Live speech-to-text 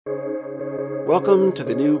Welcome to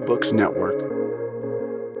the New Books Network.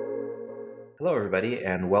 Hello, everybody,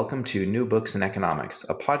 and welcome to New Books in Economics,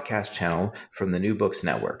 a podcast channel from the New Books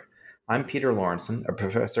Network. I'm Peter Lawrenson, a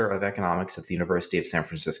professor of economics at the University of San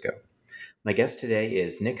Francisco. My guest today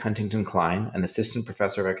is Nick Huntington-Klein, an assistant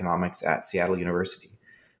professor of economics at Seattle University.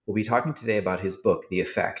 We'll be talking today about his book, The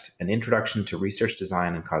Effect, An Introduction to Research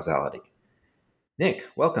Design and Causality. Nick,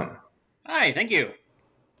 welcome. Hi, thank you.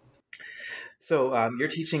 So you're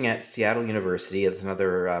teaching at Seattle University. It's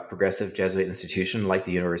another progressive Jesuit institution like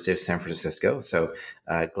the University of San Francisco. So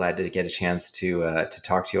glad to get a chance to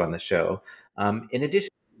talk to you on the show. In addition,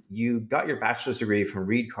 you got your bachelor's degree from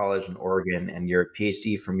Reed College in Oregon and your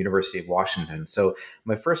PhD from University of Washington. So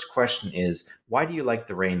my first question is, why do you like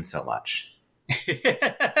the rain so much?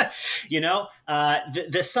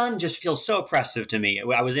 The sun just feels so oppressive to me.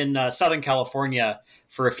 I was in Southern California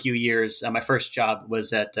for a few years. My first job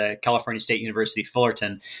was at California State University,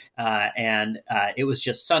 Fullerton, and it was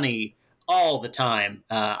just sunny all the time.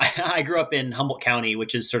 I grew up in Humboldt County,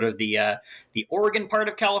 which is sort of the Oregon part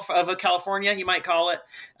of California, you might call it.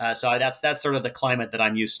 So that's sort of the climate that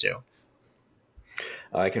I'm used to.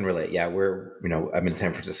 I can relate. Yeah, I'm in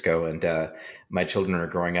San Francisco, and my children are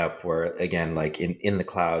growing up where, again, like in the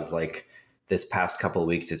clouds, like this past couple of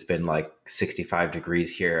weeks, it's been like 65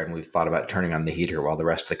 degrees here, and we've thought about turning on the heater while the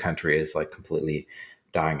rest of the country is like completely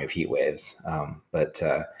dying of heat waves. And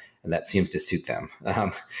that seems to suit them.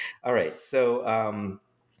 All right. So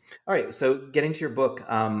getting to your book,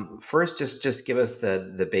 first, just give us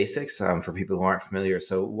the basics for people who aren't familiar.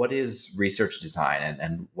 So what is research design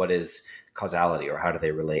and what is causality, or how do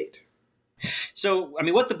they relate? So,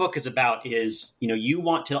 what the book is about is, you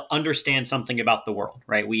want to understand something about the world,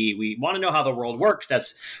 right? We want to know how the world works.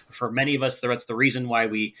 That's, for many of us, that's the reason why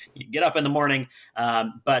we get up in the morning.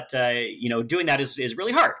 But doing that is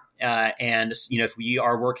really hard. And if we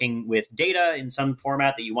are working with data in some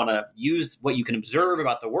format that you want to use what you can observe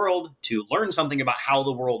about the world to learn something about how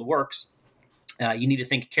the world works, you need to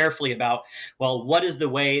think carefully about, well, what is the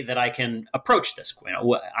way that I can approach this?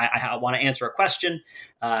 I want to answer a question.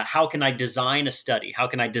 How can I design a study? How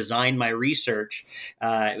can I design my research?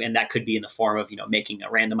 And that could be in the form of, making a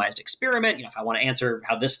randomized experiment. If I want to answer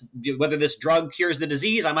whether this drug cures the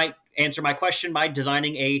disease, I might answer my question by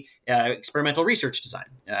designing a experimental research design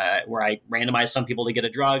where I randomize some people to get a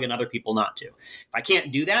drug and other people not to. If I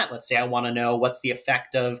can't do that, let's say I want to know what's the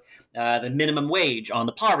effect of the minimum wage on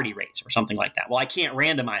the poverty rates or something like that. Well, I can't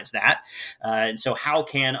randomize that. And so how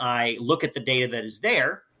can I look at the data that is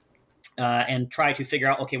there and try to figure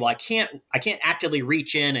out, okay, well, I can't actively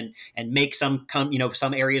reach in and make some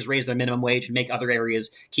areas raise their minimum wage and make other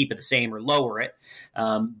areas keep it the same or lower it.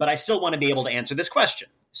 But I still want to be able to answer this question.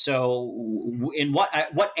 So in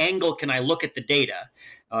what angle can I look at the data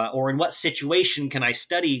or in what situation can I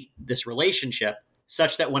study this relationship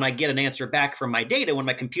such that when I get an answer back from my data, when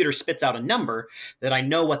my computer spits out a number, that I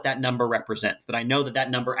know what that number represents, that I know that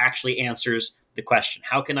number actually answers the question?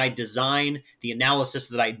 How can I design the analysis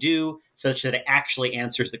that I do such that it actually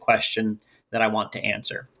answers the question that I want to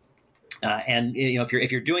answer? And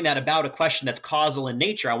if you're doing that about a question that's causal in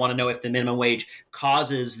nature, I want to know if the minimum wage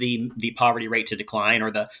causes the poverty rate to decline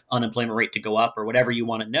or the unemployment rate to go up or whatever you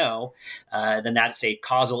want to know, then that's a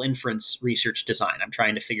causal inference research design. I'm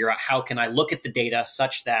trying to figure out how can I look at the data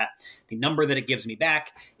such that the number that it gives me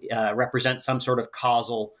back represents some sort of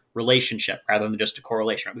causal relationship rather than just a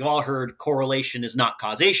correlation. We've all heard correlation is not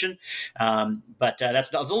causation, but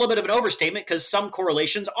that's a little bit of an overstatement because some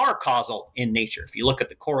correlations are causal in nature. If you look at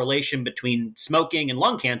the correlation between smoking and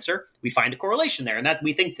lung cancer, we find a correlation there, and that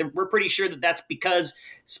we think that we're pretty sure that that's because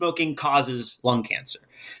smoking causes lung cancer.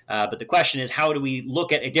 But the question is, how do we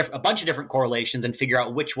look at a bunch of different correlations and figure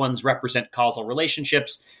out which ones represent causal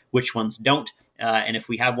relationships, which ones don't? And if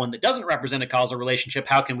we have one that doesn't represent a causal relationship,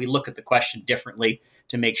 how can we look at the question differently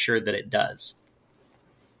to make sure that it does?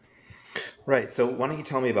 Right. So why don't you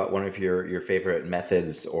tell me about one of your favorite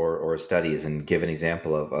methods or studies and give an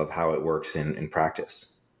example of how it works in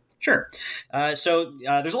practice? Sure. So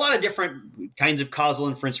there's a lot of different kinds of causal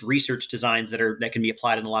inference research designs that can be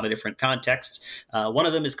applied in a lot of different contexts. One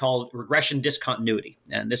of them is called regression discontinuity.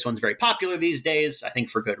 And this one's very popular these days, I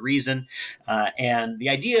think for good reason. And the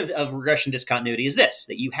idea of regression discontinuity is this,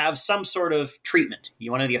 that you have some sort of treatment.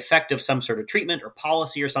 You want to know the effect of some sort of treatment or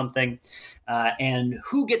policy or something. And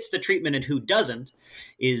who gets the treatment and who doesn't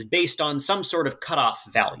is based on some sort of cutoff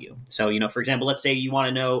value. So, for example, let's say you want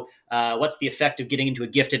to know what's the effect of getting into a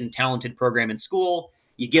gifted and talented program in school.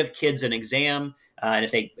 You give kids an exam. And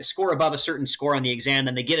if they score above a certain score on the exam,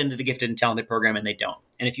 then they get into the gifted and talented program, and they don't.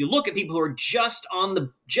 And if you look at people who are just on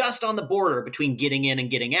the border between getting in and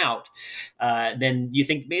getting out, then you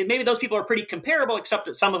think maybe those people are pretty comparable, except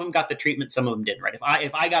that some of them got the treatment, some of them didn't. Right?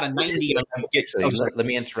 If I got a 90, let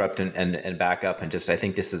me interrupt and back up and just, I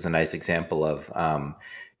think this is a nice example of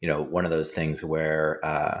one of those things where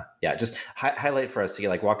just highlight for us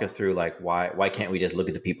to walk us through why can't we just look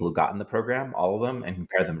at the people who got in the program, all of them, and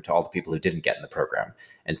compare them to all the people who didn't get in the program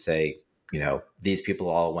and say, these people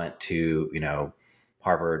all went to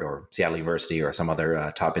Harvard or Seattle University or some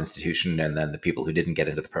other top institution, and then the people who didn't get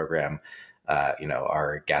into the program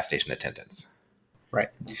are gas station attendants. Right.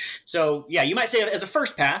 So, you might say as a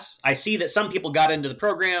first pass, I see that some people got into the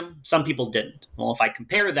program, some people didn't. Well, if I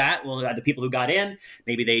compare that, the people who got in,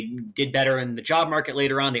 maybe they did better in the job market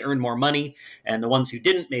later on, they earned more money, and the ones who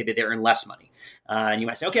didn't, maybe they earned less money. And you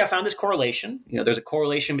might say, okay, I found this correlation. There's a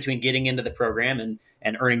correlation between getting into the program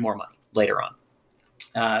and earning more money later on.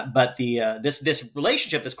 But this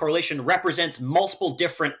relationship, this correlation, represents multiple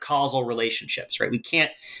different causal relationships, right? We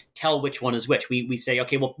can't tell which one is which. We say,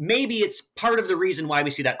 okay, well, maybe it's part of the reason why we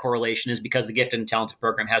see that correlation is because the gifted and talented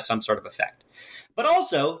program has some sort of effect. But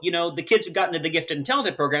also, the kids who got into the gifted and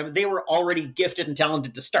talented program, they were already gifted and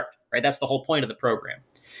talented to start, right? That's the whole point of the program.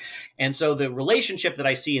 And so the relationship that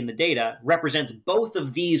I see in the data represents both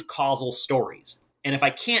of these causal stories. And if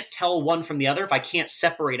I can't tell one from the other, if I can't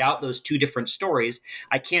separate out those two different stories,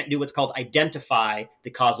 I can't do what's called identify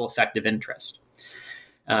the causal effect of interest.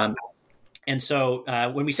 And so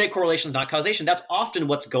when we say correlation is not causation, that's often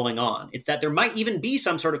what's going on. It's that there might even be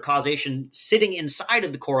some sort of causation sitting inside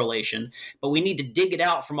of the correlation, but we need to dig it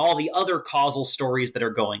out from all the other causal stories that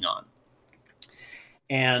are going on.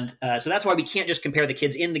 And so that's why we can't just compare the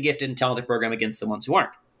kids in the gifted and talented program against the ones who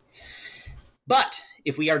aren't. But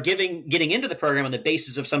if we are getting into the program on the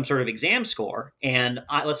basis of some sort of exam score, and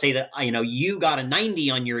let's say that you got a 90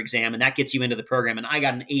 on your exam and that gets you into the program, and I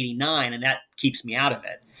got an 89 and that keeps me out of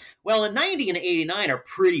it. Well, a 90 and an 89 are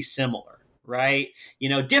pretty similar, right?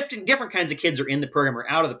 Different kinds of kids are in the program or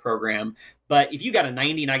out of the program. But if you got a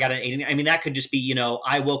 90 and I got an 89, that could just be,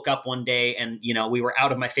 I woke up one day and, we were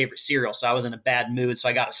out of my favorite cereal, so I was in a bad mood, so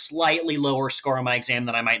I got a slightly lower score on my exam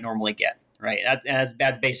than I might normally get. Right,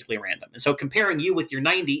 that's basically random. And so comparing you with your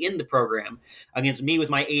 90 in the program against me with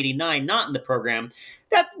my 89 not in the program,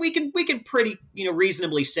 that we can pretty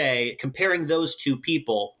reasonably say, comparing those two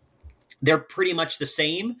people, they're pretty much the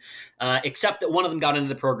same, except that one of them got into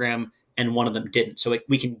the program and one of them didn't. So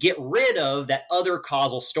we can get rid of that other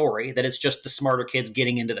causal story that it's just the smarter kids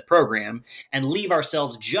getting into the program, and leave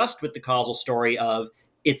ourselves just with the causal story of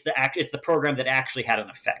it's the program that actually had an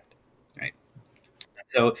effect.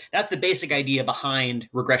 So that's the basic idea behind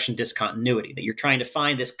regression discontinuity, that you're trying to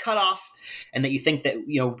find this cutoff, and that you think that,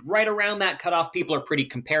 right around that cutoff, people are pretty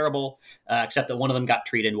comparable, except that one of them got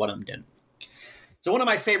treated, one of them didn't. So one of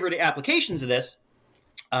my favorite applications of this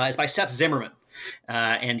is by Seth Zimmerman.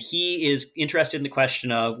 And he is interested in the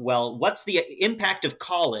question of, well, what's the impact of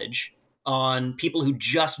college on people who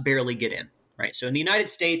just barely get in? Right. So in the United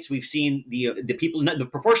States, we've seen the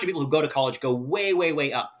proportion of people who go to college go way, way,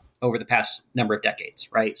 way up over the past number of decades,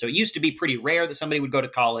 right? So it used to be pretty rare that somebody would go to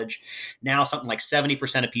college. Now something like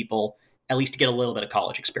 70% of people at least get a little bit of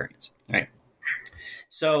college experience, right?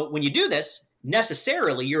 So when you do this,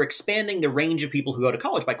 necessarily you're expanding the range of people who go to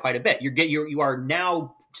college by quite a bit. You are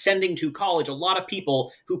now sending to college a lot of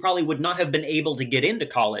people who probably would not have been able to get into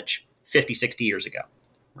college 50, 60 years ago,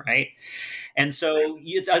 right? And so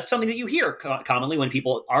it's something that you hear commonly when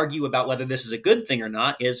people argue about whether this is a good thing or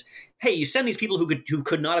not is, hey, you send these people who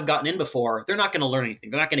could not have gotten in before, they're not going to learn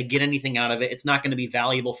anything. They're not going to get anything out of it. It's not going to be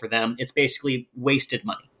valuable for them. It's basically wasted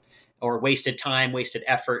money or wasted time, wasted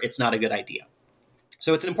effort. It's not a good idea.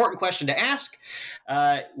 So it's an important question to ask.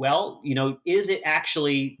 Is it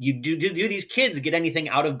actually, do these kids get anything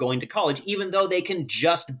out of going to college, even though they can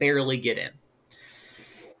just barely get in?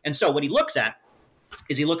 And so what he looks at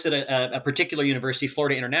is he looks at a particular university,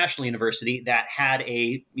 Florida International University, that had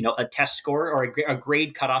a test score or a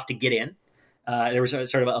grade cutoff to get in. There was a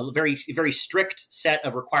sort of a very, very strict set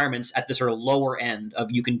of requirements at the sort of lower end of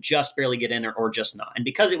you can just barely get in or just not. And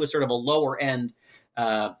because it was sort of a lower end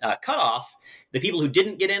cutoff, the people who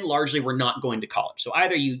didn't get in largely were not going to college. So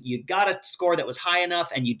either you got a score that was high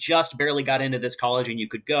enough and you just barely got into this college and you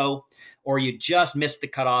could go, or you just missed the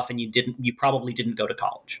cutoff and you probably didn't go to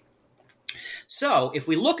college. So if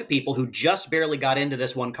we look at people who just barely got into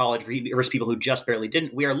this one college versus people who just barely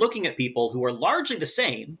didn't, we are looking at people who are largely the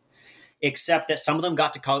same, except that some of them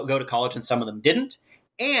got to go to college and some of them didn't.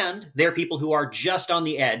 And they're people who are just on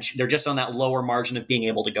the edge. They're just on that lower margin of being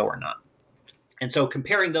able to go or not. And so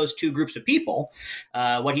comparing those two groups of people,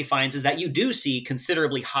 what he finds is that you do see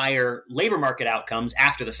considerably higher labor market outcomes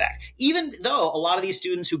after the fact, even though a lot of these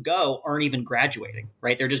students who go aren't even graduating,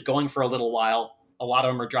 right? They're just going for a little while. A lot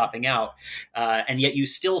of them are dropping out. And yet you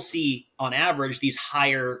still see, on average, these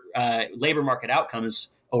higher labor market outcomes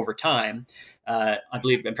over time. I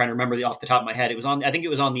believe, I'm trying to remember off the top of my head, I think it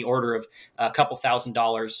was on the order of a couple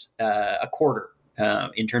 $1,000s a quarter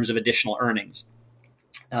in terms of additional earnings.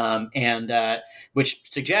 Which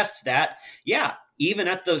suggests that, even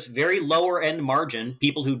at the very lower end margin,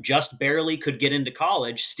 people who just barely could get into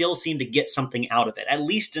college still seem to get something out of it, at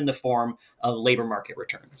least in the form of labor market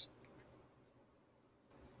returns.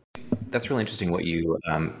 That's really interesting what you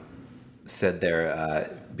said there,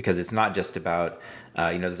 because it's not just about,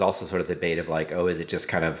 there's also sort of the debate of like, oh, is it just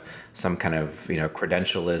kind of some kind of,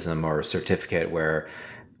 credentialism or certificate where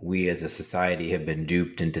we as a society have been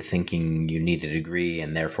duped into thinking you need a degree,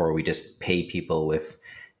 and therefore we just pay people with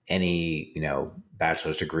any,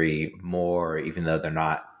 bachelor's degree more, even though they're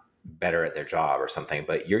not better at their job or something.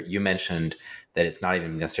 But you mentioned that it's not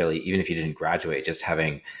even necessarily, even if you didn't graduate, just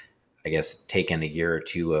having, I guess, taken a year or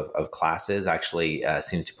two of classes actually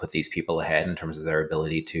seems to put these people ahead in terms of their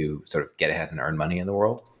ability to sort of get ahead and earn money in the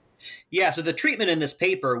world. Yeah, so the treatment in this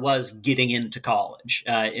paper was getting into college.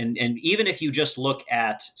 And even if you just look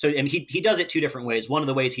at, he does it two different ways. One of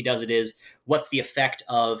the ways he does it is, what's the effect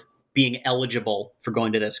of being eligible for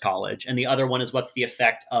going to this college? And the other one is, what's the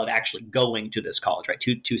effect of actually going to this college, right?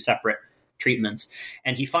 Two separate treatments.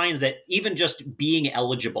 And he finds that even just being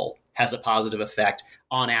eligible has a positive effect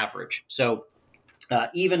on average. So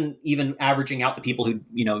even averaging out the people who,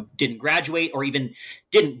 didn't graduate or even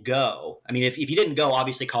didn't go. I mean, if you didn't go,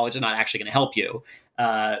 obviously college is not actually going to help you.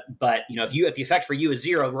 But if the effect for you is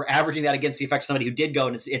 0, we're averaging that against the effect of somebody who did go,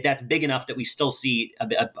 and that's big enough that we still see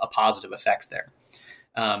a positive effect there.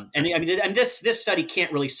 And this study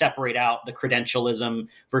can't really separate out the credentialism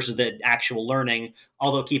versus the actual learning,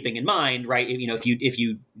 although keeping in mind, right, if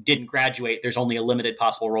you didn't graduate, there's only a limited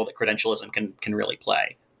possible role that credentialism can really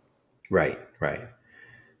play. Right.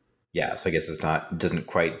 Yeah, so I guess doesn't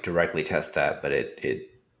quite directly test that, but it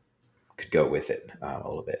could go with it a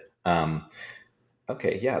little bit.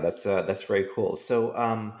 Okay, yeah, that's very cool. So,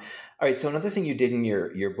 all right. So another thing you did in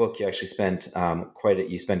your book, you actually spent quite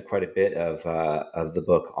a bit of the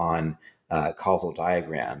book on causal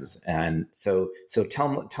diagrams, and so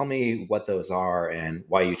tell me what those are and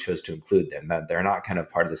why you chose to include them. That they're not kind of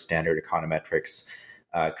part of the standard econometrics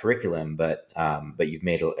curriculum, but you've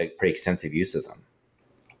made a pretty extensive use of them.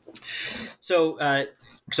 So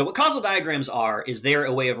what causal diagrams are is they're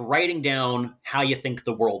a way of writing down how you think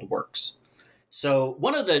the world works. So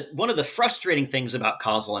one of the frustrating things about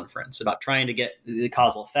causal inference, about trying to get the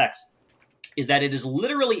causal effects, is that it is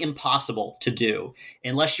literally impossible to do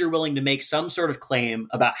unless you're willing to make some sort of claim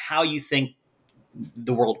about how you think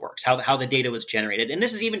the world works, how the data was generated. And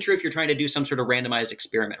this is even true if you're trying to do some sort of randomized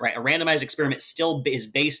experiment, right? A randomized experiment still is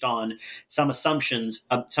based on some assumptions,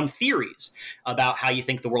 some theories about how you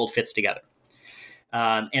think the world fits together.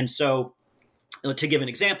 And so to give an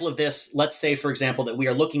example of this, let's say, for example, that we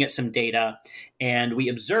are looking at some data and we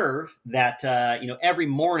observe that, every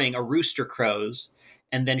morning a rooster crows,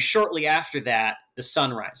 and then shortly after that, the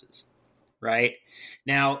sun rises, right?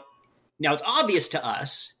 Now, it's obvious to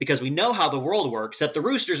us, because we know how the world works, that the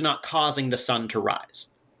rooster's not causing the sun to rise,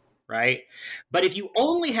 right? But if you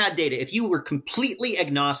only had data, if you were completely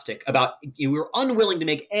agnostic about, you were unwilling to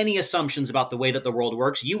make any assumptions about the way that the world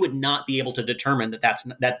works, you would not be able to determine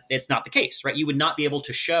that it's not the case, right? You would not be able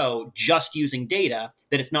to show, just using data,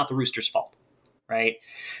 that it's not the rooster's fault, right?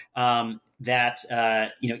 Even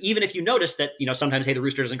if you notice that, sometimes, hey, the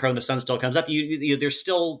rooster doesn't crow and the sun still comes up, you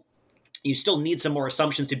still need some more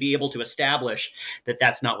assumptions to be able to establish that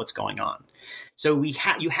that's not what's going on. So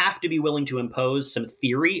you have to be willing to impose some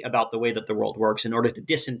theory about the way that the world works in order to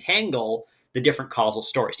disentangle the different causal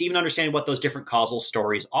stories, to even understand what those different causal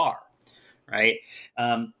stories are, right?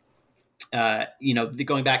 Going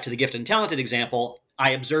back to the gifted and talented example,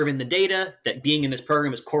 I observe in the data that being in this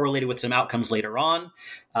program is correlated with some outcomes later on.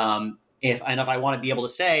 If I want to be able to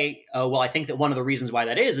say, I think that one of the reasons why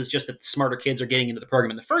that is just that smarter kids are getting into the program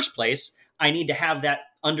in the first place, I need to have that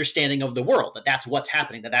understanding of the world, that that's what's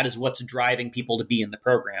happening, that is what's driving people to be in the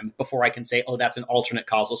program, before I can say, that's an alternate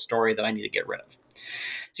causal story that I need to get rid of.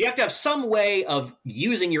 So you have to have some way of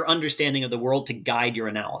using your understanding of the world to guide your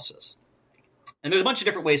analysis. And there's a bunch of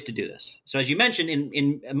different ways to do this. So as you mentioned,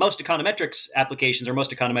 in most econometrics applications or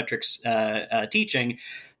most econometrics teaching,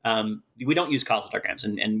 we don't use causal diagrams.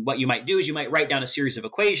 And what you might do is you might write down a series of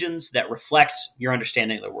equations that reflect your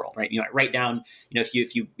understanding of the world, right? You might write down, if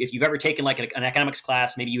you've ever taken like an economics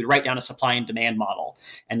class, maybe you would write down a supply and demand model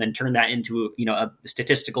and then turn that into a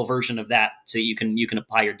statistical version of that so you can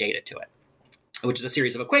apply your data to it, which is a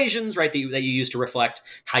series of equations, right, that you use to reflect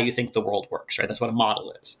how you think the world works, right? That's what a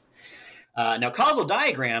model is. Now, causal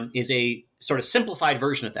diagram is a sort of simplified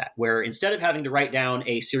version of that, where instead of having to write down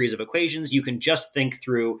a series of equations, you can just think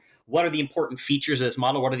through what are the important features of this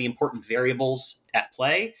model, what are the important variables at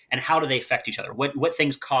play, and how do they affect each other? What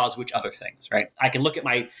things cause which other things, right? I can look at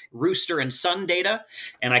my rooster and sun data,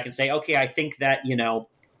 and I can say, okay, I think that,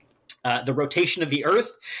 the rotation of the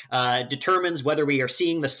Earth determines whether we are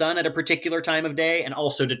seeing the sun at a particular time of day, and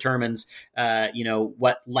also determines,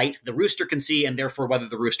 what light the rooster can see, and therefore whether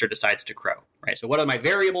the rooster decides to crow. Right. So, what are my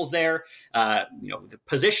variables there? The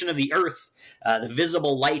position of the Earth, the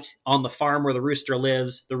visible light on the farm where the rooster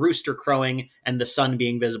lives, the rooster crowing, and the sun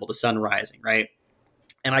being visible, the sun rising. Right.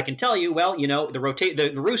 And I can tell you, well,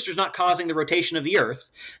 the rooster's not causing the rotation of the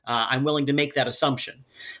Earth. I'm willing to make that assumption.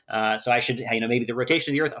 So I should, maybe the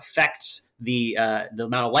rotation of the Earth affects the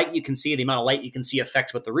amount of light you can see. The amount of light you can see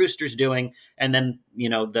affects what the rooster's doing, and then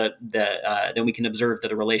then we can observe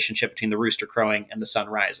the relationship between the rooster crowing and the sun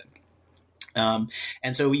rising.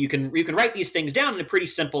 And so you can write these things down in a pretty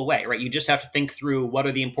simple way, right? You just have to think through what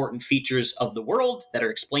are the important features of the world that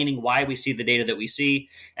are explaining why we see the data that we see,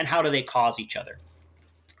 and how do they cause each other.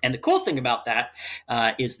 And the cool thing about that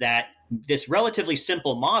is that this relatively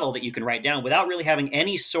simple model that you can write down without really having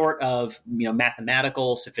any sort of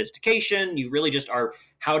mathematical sophistication, you really just are,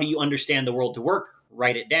 how do you understand the world to work?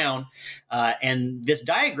 Write it down. And this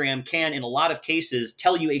diagram can, in a lot of cases,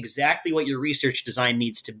 tell you exactly what your research design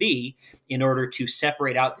needs to be in order to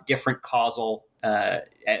separate out the different causal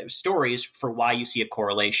stories for why you see a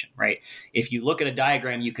correlation, right? If you look at a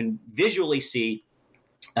diagram, you can visually see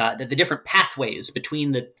that the different pathways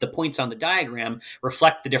between the points on the diagram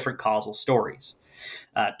reflect the different causal stories.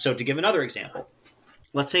 So to give another example,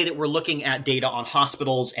 let's say that we're looking at data on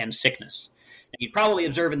hospitals and sickness. And you'd probably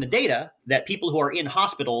observe in the data that people who are in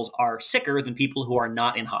hospitals are sicker than people who are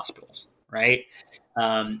not in hospitals, right?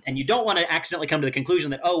 And you don't want to accidentally come to the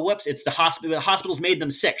conclusion that, oh, whoops, it's the hospitals made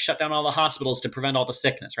them sick, shut down all the hospitals to prevent all the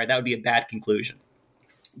sickness, right? That would be a bad conclusion.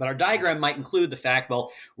 But our diagram might include the fact,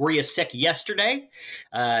 well, were you sick yesterday?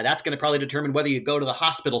 That's going to probably determine whether you go to the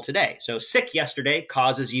hospital today. So sick yesterday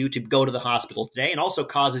causes you to go to the hospital today, and also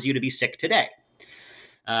causes you to be sick today.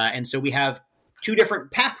 And so we have two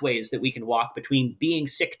different pathways that we can walk between being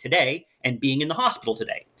sick today and being in the hospital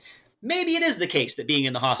today. Maybe it is the case that being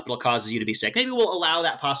in the hospital causes you to be sick. Maybe we'll allow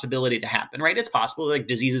that possibility to happen, right? It's possible, like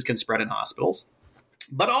diseases can spread in hospitals.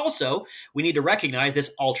 But also, we need to recognize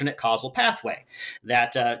this alternate causal pathway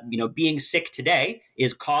that, being sick today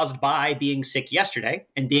is caused by being sick yesterday,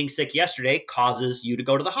 and being sick yesterday causes you to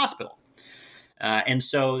go to the hospital. And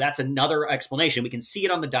so that's another explanation. We can see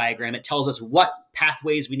it on the diagram. It tells us what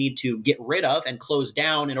pathways we need to get rid of and close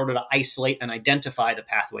down in order to isolate and identify the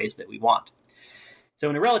pathways that we want. So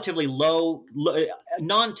in a relatively low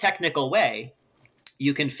non-technical way,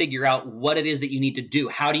 you can figure out what it is that you need to do.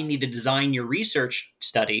 How do you need to design your research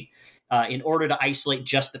study in order to isolate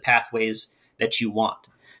just the pathways that you want?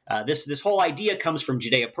 This whole idea comes from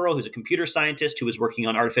Judea Pearl, who's a computer scientist who was working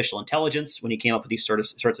on artificial intelligence when he came up with these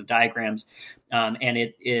sorts of diagrams. And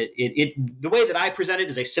the way that I present it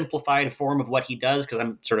is a simplified form of what he does, because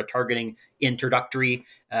I'm sort of targeting introductory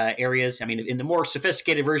areas. I mean, in the more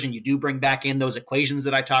sophisticated version, you do bring back in those equations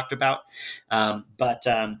that I talked about,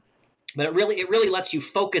 But it really lets you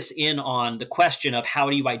focus in on the question of how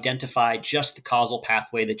do you identify just the causal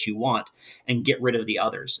pathway that you want and get rid of the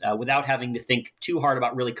others without having to think too hard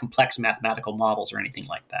about really complex mathematical models or anything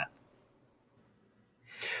like that.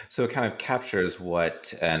 So it kind of captures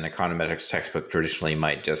what an econometrics textbook traditionally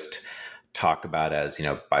might just talk about as,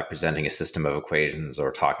 by presenting a system of equations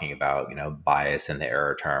or talking about, bias in the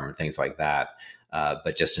error term and things like that,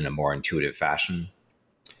 but just in a more intuitive fashion.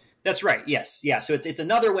 That's right. Yes. Yeah. So it's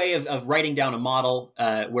another way of writing down a model,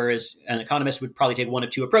 whereas an economist would probably take one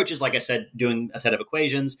of two approaches. Like I said, doing a set of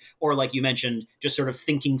equations, or like you mentioned, just sort of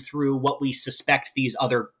thinking through what we suspect these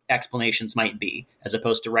other explanations might be, as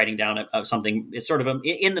opposed to writing down something. It's sort of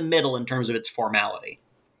in the middle in terms of its formality.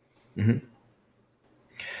 Mm-hmm.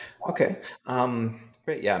 Okay.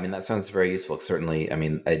 Great. Yeah. I mean, that sounds very useful. Certainly. I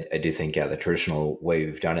mean, I do think, the traditional way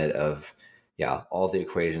we've done it of, all the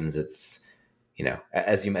equations, it's,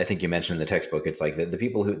 I think you mentioned in the textbook, it's like the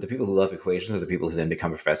people who love equations are the people who then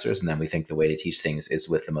become professors, and then we think the way to teach things is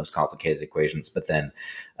with the most complicated equations. But then,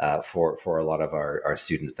 for a lot of our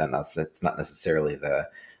students, that's not necessarily the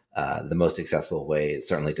most accessible way.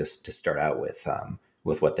 Certainly, to start out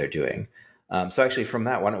with what they're doing. So actually, from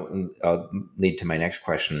that, why don't lead to my next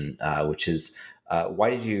question, which is, why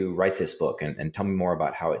did you write this book, and tell me more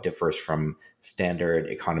about how it differs from standard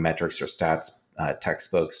econometrics or stats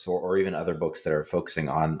textbooks, or even other books that are focusing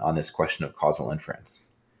on this question of causal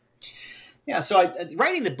inference. Yeah, so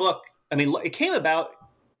writing the book, it came about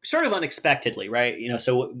sort of unexpectedly, right?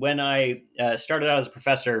 So when I started out as a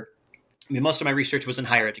professor, most of my research was in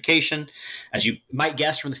higher education, as you might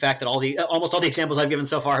guess from the fact that almost all the examples I've given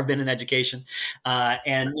so far have been in education.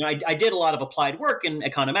 And I did a lot of applied work in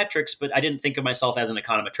econometrics, but I didn't think of myself as an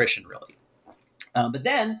econometrician, really. But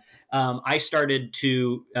then I started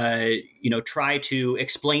to, try to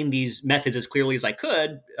explain these methods as clearly as I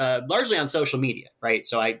could, largely on social media, right?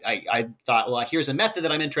 So I thought, well, here's a method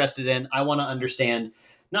that I'm interested in. I want to understand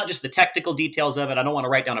not just the technical details of it. I don't want to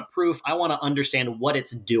write down a proof. I want to understand what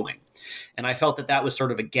it's doing. And I felt that was sort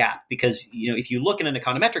of a gap because, if you look in an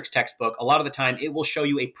econometrics textbook, a lot of the time it will show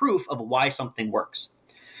you a proof of why something works.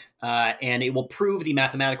 And it will prove the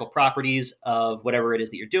mathematical properties of whatever it is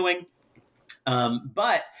that you're doing.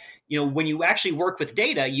 But when you actually work with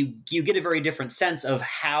data, you get a very different sense of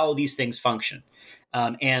how these things function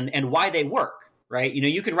and why they work. Right?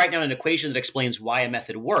 You can write down an equation that explains why a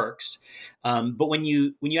method works, but when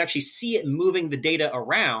you actually see it moving the data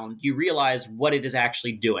around, you realize what it is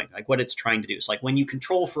actually doing, like what it's trying to do. So, like when you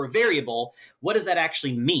control for a variable, what does that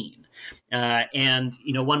actually mean? And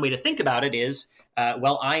one way to think about it is,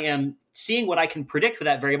 I am seeing what I can predict with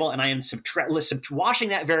that variable, and I am washing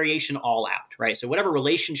that variation all out, right? So whatever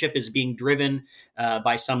relationship is being driven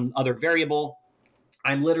by some other variable,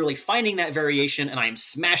 I'm literally finding that variation and I'm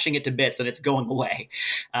smashing it to bits and it's going away.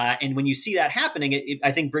 And when you see that happening, it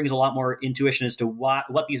I think brings a lot more intuition as to what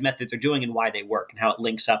these methods are doing and why they work and how it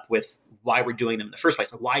links up with why we're doing them in the first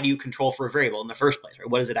place. Like, why do you control for a variable in the first place, right?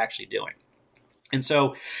 What is it actually doing? And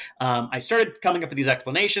so I started coming up with these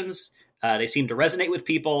explanations. They seemed to resonate with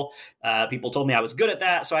people. People told me I was good at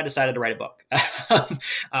that, so I decided to write a book.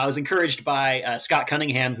 I was encouraged by Scott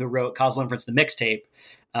Cunningham, who wrote Causal Inference, the Mixtape,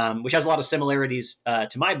 which has a lot of similarities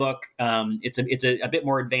to my book. It's a bit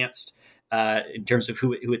more advanced in terms of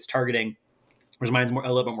who it's targeting, whereas mine's a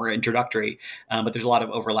little bit more introductory, but there's a lot of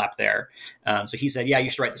overlap there. So he said, yeah, you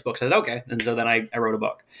should write this book. So I said, okay. And so then I wrote a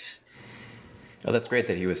book. Oh, that's great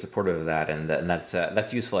that he was supportive of that, and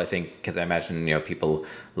that's useful, I think, because I imagine people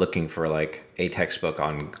looking for like a textbook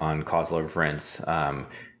on causal inference.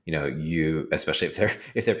 You, especially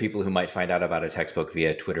if they're people who might find out about a textbook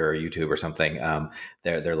via Twitter or YouTube or something,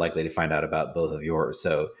 they're likely to find out about both of yours.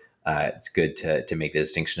 So it's good to make the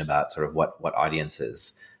distinction about sort of what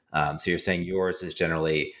audiences. So you're saying yours is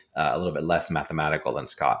generally a little bit less mathematical than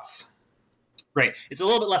Scott's. Right. It's a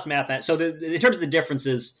little bit less mathematical. So in terms of the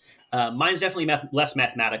differences. Mine's definitely less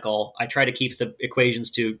mathematical. I try to keep the equations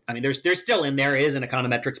to, there's still in there is an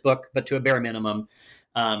econometrics book, but to a bare minimum.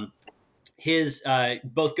 His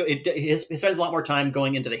spends a lot more time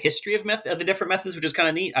going into the history of the different methods, which is kind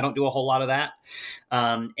of neat. I don't do a whole lot of that.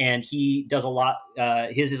 And he does a lot.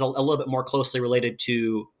 His is a little bit more closely related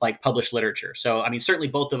to like published literature. So, certainly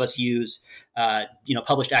both of us use,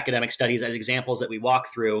 published academic studies as examples that we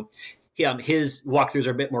walk through. His walkthroughs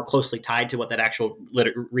are a bit more closely tied to what that actual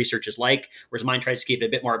research is like, whereas mine tries to keep it a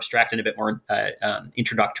bit more abstract and a bit more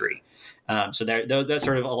introductory. So that's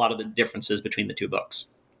sort of a lot of the differences between the two books.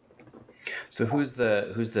 So who's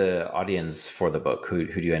the audience for the book? Who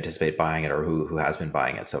do you anticipate buying it, or who has been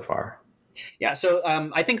buying it so far? Yeah, so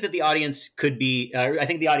I think that the audience could be. I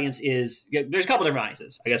think the audience is. There's a couple different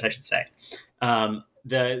audiences, I guess I should say.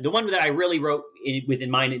 The one that I really wrote with in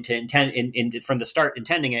mind to intend from the start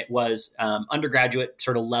intending it was undergraduate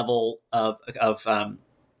sort of level of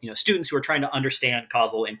students who are trying to understand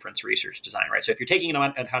causal inference research design, right? So if you're taking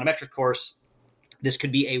an econometrics course, this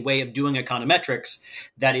could be a way of doing econometrics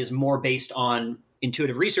that is more based on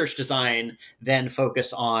intuitive research design than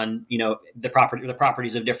focus on the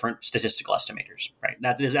properties of different statistical estimators, right?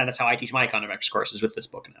 That's how I teach my econometrics courses with this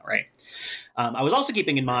book now, right? I was also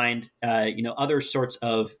keeping in mind other sorts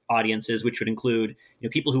of audiences, which would include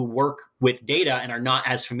people who work with data and are not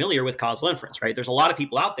as familiar with causal inference, right? There's a lot of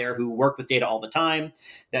people out there who work with data all the time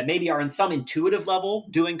that maybe are in some intuitive level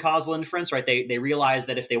doing causal inference, right? They realize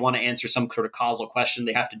that if they want to answer some sort of causal question,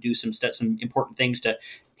 they have to do some important things to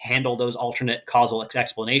handle those alternate causal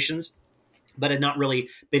explanations. but had not really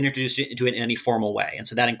been introduced into it in any formal way. And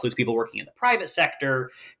so that includes people working in the private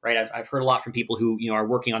sector, right? I've heard a lot from people who, are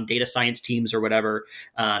working on data science teams or whatever.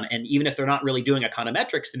 And even if they're not really doing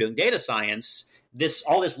econometrics, they're doing data science,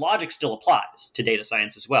 all this logic still applies to data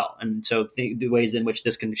science as well. And so the ways in which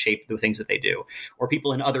this can shape the things that they do. Or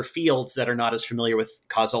people in other fields that are not as familiar with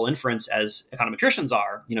causal inference as econometricians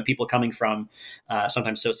are, people coming from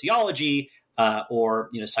sometimes sociology or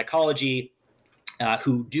psychology,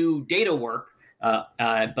 who do data work,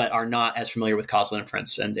 but are not as familiar with causal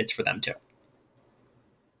inference, and it's for them too.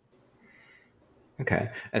 Okay,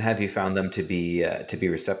 and have you found them to be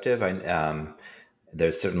receptive?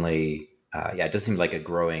 There's certainly, it does seem like a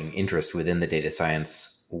growing interest within the data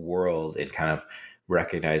science world in kind of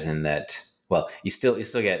recognizing that. Well, you still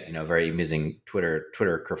get very amusing Twitter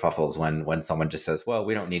kerfuffles when someone just says, well,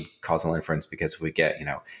 we don't need causal inference because if we get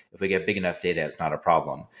big enough data, it's not a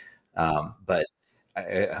problem. But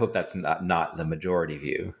I hope that's not the majority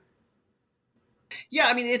view. Yeah,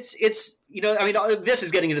 I mean, it's this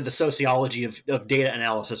is getting into the sociology of data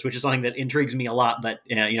analysis, which is something that intrigues me a lot, but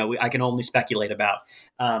I can only speculate about.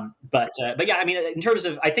 But yeah, I mean, in terms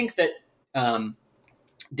of, I think that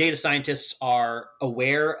data scientists are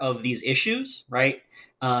aware of these issues, right?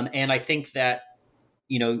 And I think that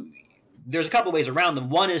there's a couple ways around them.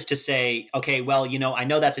 One is to say, okay, well, I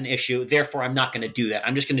know that's an issue, therefore I'm not going to do that.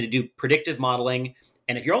 I'm just going to do predictive modeling.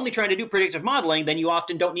 And if you're only trying to do predictive modeling, then you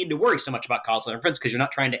often don't need to worry so much about causal inference because you're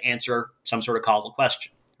not trying to answer some sort of causal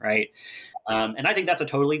question, right? And I think that's a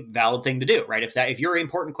totally valid thing to do, right? If your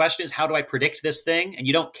important question is how do I predict this thing, and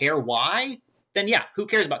you don't care why, then yeah, who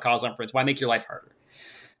cares about causal inference? Why make your life harder?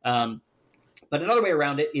 But another way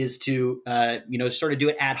around it is to, sort of do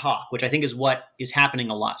it ad hoc, which I think is what is happening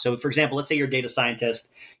a lot. So, for example, let's say you're a data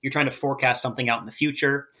scientist, you're trying to forecast something out in the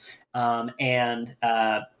future, and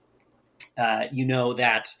you know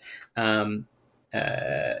that.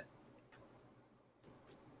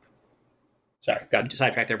 Sorry, got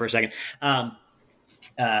sidetracked there for a second. To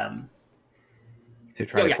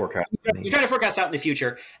try to forecast. You're trying to forecast out in the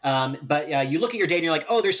future, but you look at your data and you're like,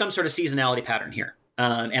 oh, there's some sort of seasonality pattern here.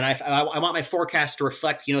 And I want my forecast to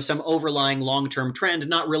reflect, some overlying long-term trend,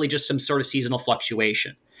 not really just some sort of seasonal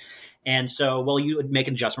fluctuation. And so, well, you would make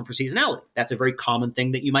an adjustment for seasonality. That's a very common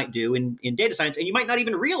thing that you might do in data science. And you might not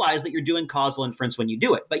even realize that you're doing causal inference when you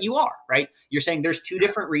do it, but you are, right? You're saying there's two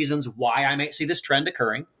different reasons why I might see this trend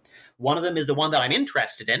occurring. One of them is the one that I'm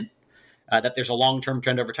interested in, that there's a long-term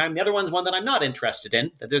trend over time. The other one's one that I'm not interested in,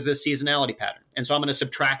 that there's this seasonality pattern. And so I'm going to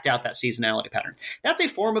subtract out that seasonality pattern. That's a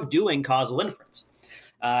form of doing causal inference.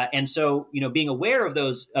 And so, being aware of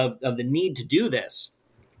those, of the need to do this,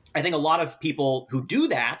 I think a lot of people who do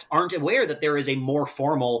that aren't aware that there is a more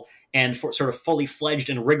formal and sort of fully fledged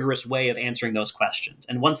and rigorous way of answering those questions.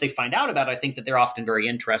 And once they find out about it, I think that they're often very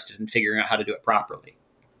interested in figuring out how to do it properly.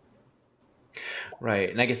 Right.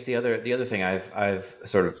 And I guess the other thing I've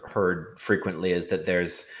sort of heard frequently is that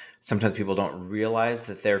there's sometimes people don't realize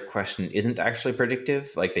that their question isn't actually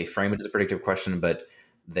predictive. Like they frame it as a predictive question, but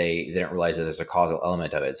they don't realize that there's a causal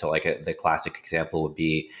element of it. So like the classic example would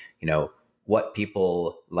be, what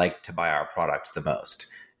people like to buy our product the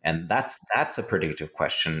most. And that's a predictive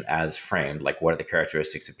question as framed. Like, what are the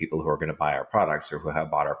characteristics of people who are going to buy our products or who have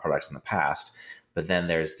bought our products in the past? But then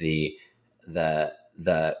there's the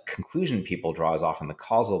conclusion people draw is often the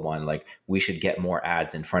causal one, like we should get more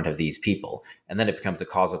ads in front of these people. And then it becomes a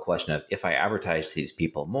causal question of, if I advertise to these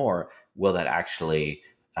people more, will that actually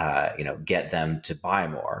get them to buy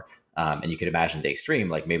more? And you could imagine the extreme,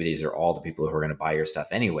 like maybe these are all the people who are going to buy your stuff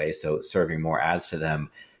anyway. So serving more ads to them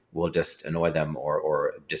will just annoy them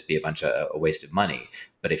or just be a waste of money.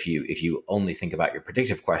 But if you only think about your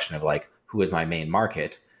predictive question of like, who is my main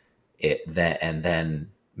market, and then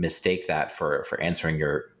mistake that for answering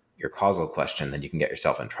your causal question, then you can get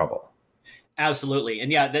yourself in trouble. Absolutely.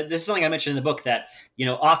 And yeah, this is something I mentioned in the book that,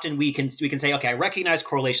 often we can say, okay, I recognize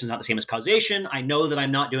correlation is not the same as causation. I know that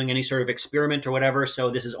I'm not doing any sort of experiment or whatever. So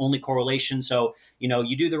this is only correlation. So,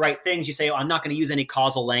 you do the right things. You say, oh, I'm not going to use any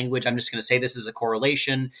causal language. I'm just going to say this is a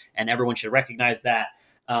correlation and everyone should recognize that.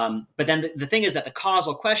 But then the thing is that the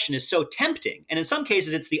causal question is so tempting. And in some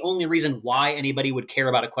cases, it's the only reason why anybody would care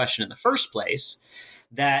about a question in the first place,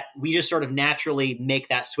 that we just sort of naturally make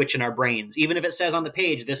that switch in our brains. Even if it says on the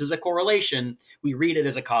page, this is a correlation, we read it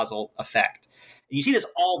as a causal effect. And you see this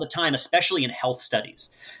all the time, especially in health studies,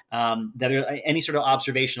 that are any sort of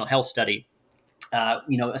observational health study.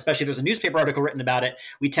 especially if there's a newspaper article written about it,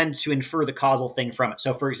 we tend to infer the causal thing from it.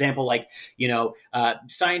 So, for example, like,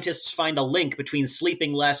 scientists find a link between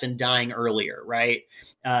sleeping less and dying earlier, right?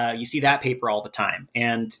 You see that paper all the time.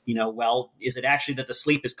 And, well, is it actually that the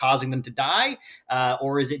sleep is causing them to die?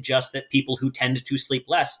 Or is it just that people who tend to sleep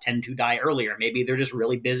less tend to die earlier? Maybe they're just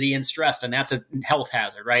really busy and stressed, and that's a health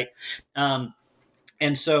hazard, right?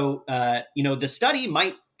 And so, the study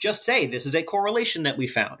might just say this is a correlation that we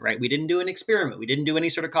found, right? We didn't do an experiment. We didn't do any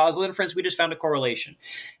sort of causal inference. We just found a correlation.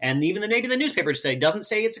 And even maybe the newspaper doesn't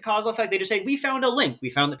say it's a causal effect. They just say, we found a link. We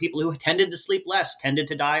found that people who tended to sleep less tended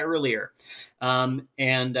to die earlier. And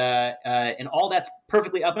all that's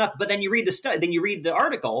perfectly up and up. But then you read the study, then you read the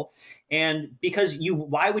article, and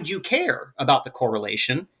why would you care about the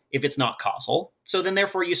correlation if it's not causal? So then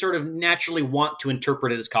therefore you sort of naturally want to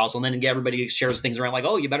interpret it as causal, and then everybody shares things around like,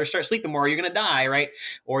 oh, you better start sleeping more or you're going to die, right?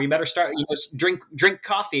 Or you better start, drink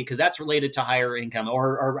coffee because that's related to higher income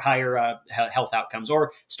or higher health outcomes,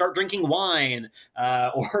 or start drinking wine,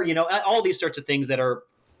 or, all these sorts of things that are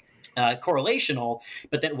correlational,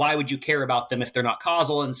 but then why would you care about them if they're not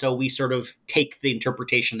causal? And so we sort of take the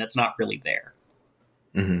interpretation that's not really there.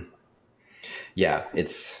 Mm-hmm. Yeah,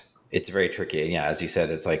 it's very tricky. And yeah, as you said,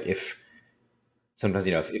 it's like if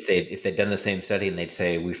they'd done the same study and they'd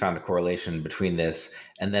say we found a correlation between this,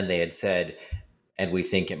 and then they had said, and we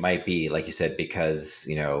think it might be, like you said, because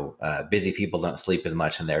busy people don't sleep as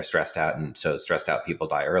much and they're stressed out, and so stressed out people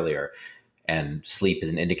die earlier. And sleep is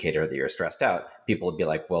an indicator that you're stressed out. People would be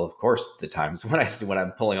like, well, of course, the times when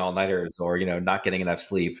I'm pulling all-nighters or, not getting enough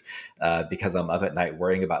sleep because I'm up at night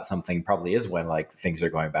worrying about something probably is when like things are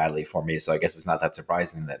going badly for me. So I guess it's not that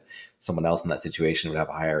surprising that someone else in that situation would have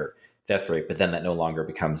a higher death rate. But then that no longer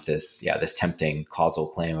becomes this tempting causal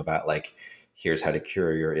claim about like, here's how to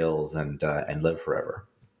cure your ills and live forever.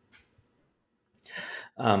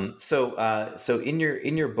 So in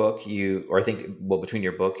your book, between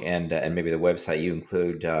your book and maybe the website, you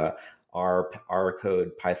include R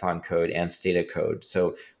code, Python code, and Stata code.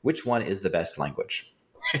 So which one is the best language?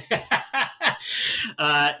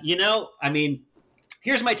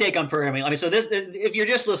 Here's my take on programming. So if you're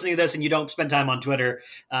just listening to this and you don't spend time on Twitter,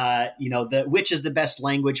 which is the best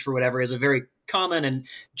language for whatever is a very common and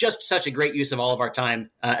just such a great use of all of our time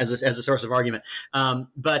as a source of argument.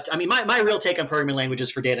 But my real take on programming languages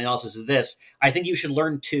for data analysis is this: I think you should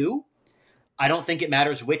learn two. I don't think it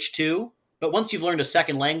matters which two, but once you've learned a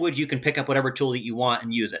second language, you can pick up whatever tool that you want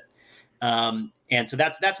and use it. And so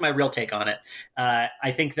that's my real take on it.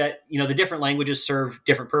 I think that, the different languages serve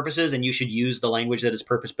different purposes, and you should use the language that is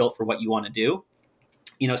purpose-built for what you want to do.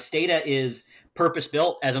 Stata is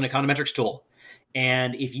purpose-built as an econometrics tool.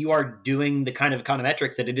 And if you are doing the kind of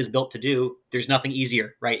econometrics that it is built to do, there's nothing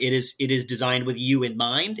easier, right? It is designed with you in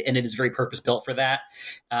mind, and it is very purpose-built for that.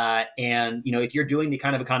 And if you're doing the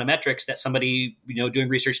kind of econometrics that somebody, doing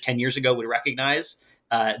research 10 years ago would recognize,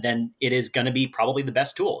 then it is going to be probably the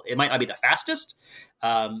best tool. It might not be the fastest,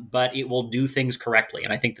 but it will do things correctly.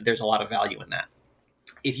 And I think that there's a lot of value in that.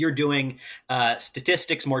 If you're doing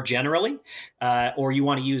statistics more generally, or you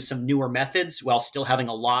want to use some newer methods while still having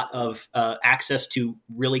a lot of access to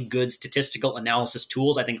really good statistical analysis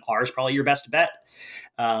tools, I think R is probably your best bet.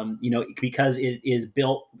 Because it is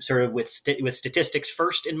built sort of with statistics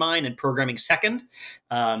first in mind and programming second.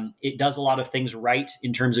 It does a lot of things right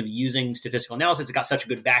in terms of using statistical analysis. It's got such a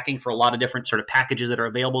good backing for a lot of different sort of packages that are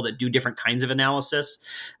available that do different kinds of analysis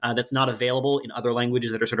that's not available in other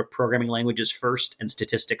languages that are sort of programming languages first and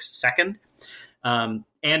statistics second.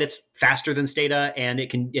 And it's faster than Stata, and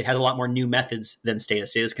it has a lot more new methods than Stata.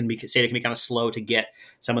 Stata can be kind of slow to get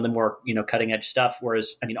some of the more cutting edge stuff.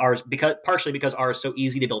 Whereas R is partially because R is so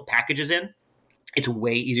easy to build packages in. It's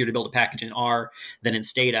way easier to build a package in R than in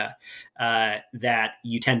Stata. That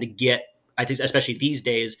you tend to get, I think, especially these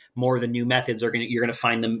days, more of the new methods you're going to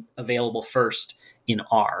find them available first in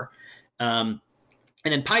R.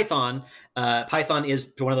 And then Python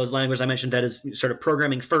is one of those languages I mentioned that is sort of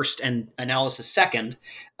programming first and analysis second.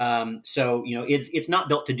 So it's not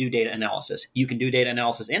built to do data analysis. You can do data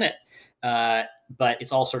analysis in it, but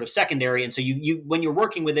it's all sort of secondary. And so you when you're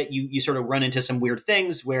working with it, you sort of run into some weird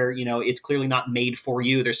things where it's clearly not made for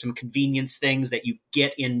you. There's some convenience things that you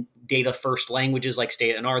get in data first languages like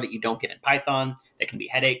Stata and R that you don't get in Python. That can be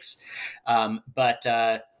headaches,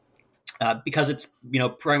 because it's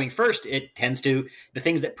programming first, it tends to the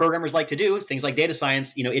things that programmers like to do, things like data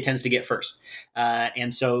science, it tends to get first.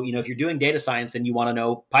 And so if you're doing data science, then you want to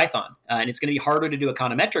know Python, and it's going to be harder to do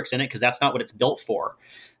econometrics in it because that's not what it's built for.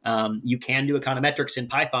 You can do econometrics in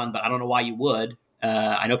Python, but I don't know why you would.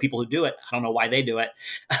 I know people who do it. I don't know why they do it.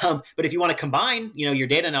 But if you want to combine your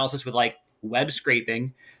data analysis with like web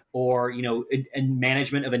scraping or and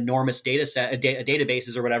management of enormous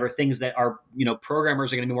databases or whatever, things that are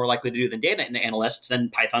programmers are going to be more likely to do than data analysts, then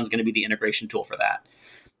Python's going to be the integration tool for that.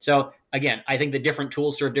 So again, I think the different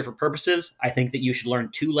tools serve different purposes. I think that you should learn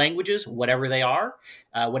 2 languages, whatever they are,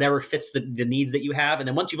 whatever fits the needs that you have. And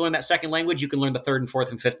then once you've learned that second language, you can learn the 3rd and 4th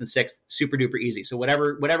and 5th and 6th super duper easy. So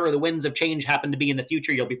whatever the winds of change happen to be in the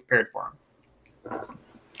future, you'll be prepared for them.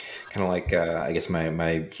 Kind of like, I guess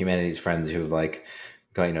my humanities friends who like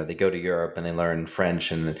go, they go to Europe and they learn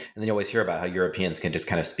French, and then you always hear about how Europeans can just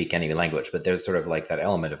kind of speak any language. But there's sort of like that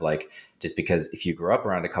element of like, just because if you grew up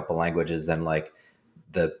around a couple languages, then like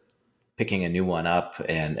the picking a new one up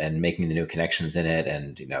and making the new connections in it,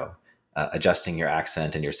 and adjusting your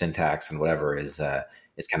accent and your syntax and whatever is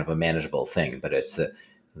kind of a manageable thing. But it's the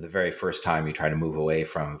very first time you try to move away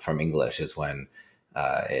from English is when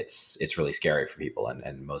it's really scary for people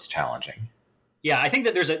and most challenging. Yeah, I think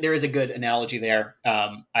that there is a good analogy there.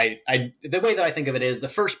 The way that I think of it is the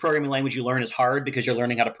first programming language you learn is hard because you're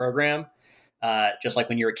learning how to program. Just like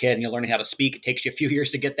when you're a kid and you're learning how to speak, it takes you a few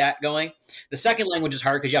years to get that going. The second language is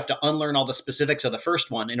hard because you have to unlearn all the specifics of the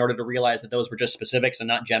first one in order to realize that those were just specifics and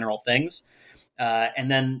not general things. And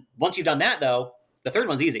then once you've done that, though, the third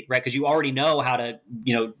one's easy, right? Because you already know how to,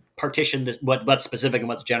 partition this, what's specific and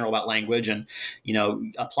what's general about language, and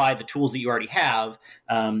apply the tools that you already have,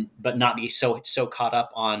 but not be so caught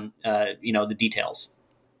up on the details.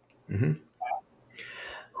 Mm-hmm.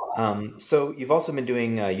 So you've also been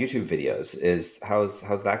doing YouTube videos.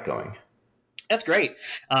 How's that going? That's great.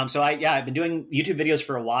 So I've been doing YouTube videos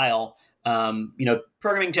for a while.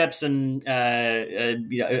 Programming tips and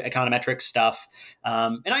econometrics stuff,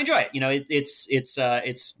 and I enjoy it.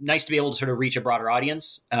 It's nice to be able to sort of reach a broader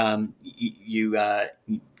audience. I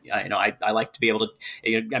like to be able to,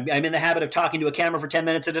 I'm in the habit of talking to a camera for 10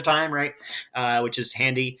 minutes at a time, right? Which is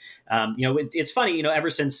handy. It's funny, ever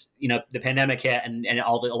since, the pandemic hit and a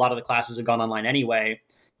lot of the classes have gone online anyway,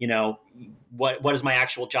 what is my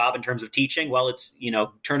actual job in terms of teaching? Well, it's,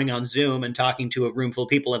 turning on Zoom and talking to a room full of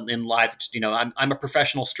people in live, I'm a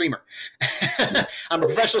professional streamer. I'm a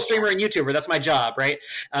professional streamer and YouTuber. That's my job, right?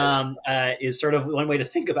 Is sort of one way to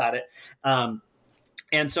think about it.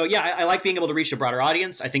 And so, I like being able to reach a broader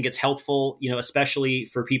audience. I think it's helpful, especially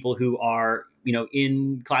for people who are,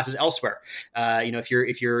 in classes elsewhere. If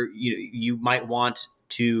you might want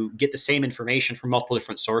to get the same information from multiple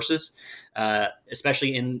different sources,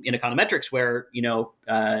 especially in econometrics, where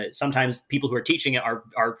sometimes people who are teaching it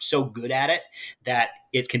are so good at it that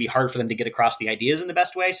it can be hard for them to get across the ideas in the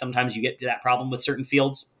best way. Sometimes you get to that problem with certain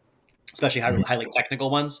fields, especially highly technical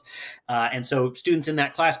ones. And so students in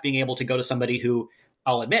that class being able to go to somebody who,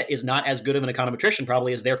 I'll admit, is not as good of an econometrician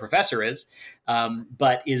probably as their professor is,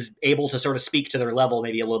 but is able to sort of speak to their level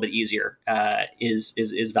maybe a little bit easier,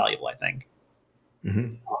 is valuable, I think.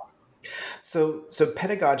 Mm-hmm. So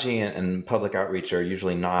pedagogy and public outreach are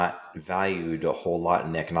usually not valued a whole lot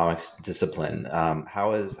in the economics discipline.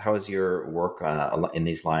 How has your work in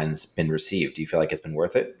these lines been received? Do you feel like it's been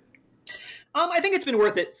worth it? I think it's been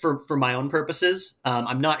worth it for my own purposes.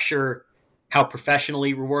 I'm not sure how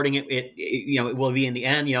professionally rewarding it will be in the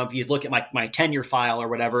end. If you look at my tenure file or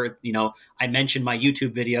whatever, I mentioned my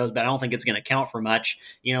YouTube videos, but I don't think it's going to count for much.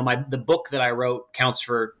 The book that I wrote counts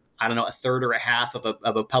for, I don't know, a third or a half of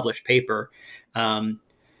a published paper.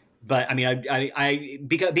 But I mean,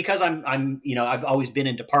 because I'm I've always been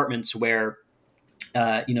in departments where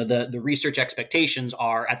the research expectations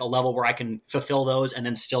are at the level where I can fulfill those and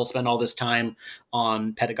then still spend all this time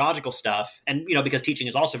on pedagogical stuff. And, because teaching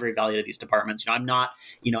is also very valued at these departments. I'm not,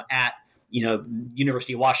 at,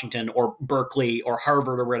 University of Washington or Berkeley or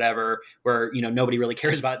Harvard or whatever, where, nobody really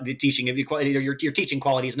cares about the teaching. If your teaching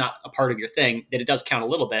quality is not a part of your thing, that it does count a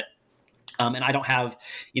little bit. And I don't have,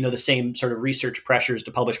 the same sort of research pressures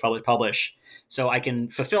to publish. So I can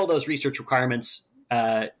fulfill those research requirements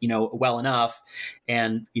well enough,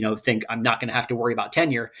 and think I'm not going to have to worry about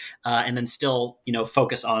tenure, and then still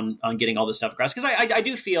focus on getting all this stuff across. Because I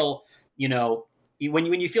do feel when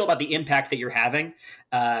you feel about the impact that you're having,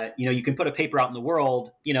 you can put a paper out in the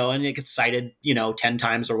world, and it gets cited 10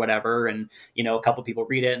 times or whatever, and a couple people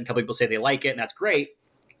read it and a couple people say they like it, and that's great.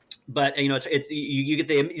 But you get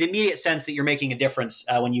the immediate sense that you're making a difference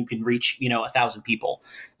when you can reach 1,000 people,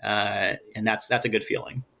 and that's a good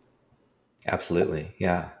feeling. Absolutely.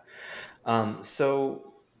 Yeah.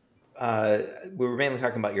 So we were mainly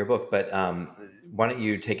talking about your book, but why don't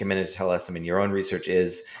you take a minute to tell us, your own research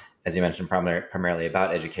is, as you mentioned, primarily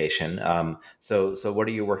about education. So what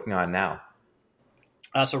are you working on now?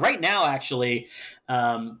 So right now, actually,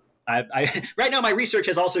 right now my research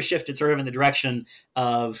has also shifted sort of in the direction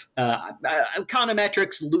of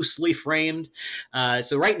econometrics loosely framed.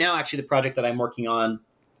 So right now, actually, the project that I'm working on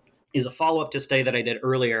is a follow-up to a study that I did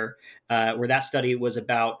earlier, where that study was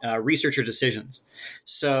about researcher decisions.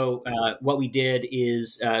 So what we did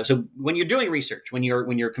is, so when you're doing research, when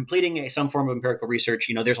you're completing some form of empirical research,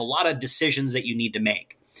 there's a lot of decisions that you need to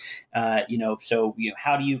make. How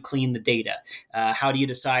do you clean the data? How do you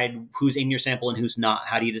decide who's in your sample and who's not?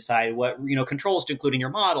 How do you decide what controls to include in your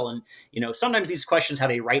model? And sometimes these questions have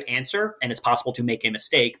a right answer, and it's possible to make a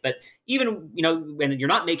mistake. But even when you're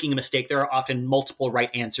not making a mistake, there are often multiple right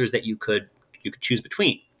answers that you could choose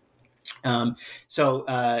between. And so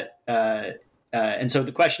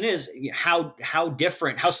the question is, how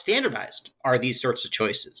different, how standardized are these sorts of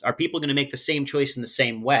choices? Are people going to make the same choice in the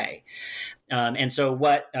same way? And so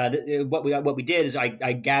what we did is I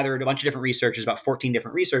gathered a bunch of different researchers, about 14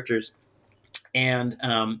 different researchers, and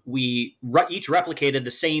we each replicated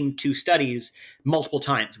the same 2 studies multiple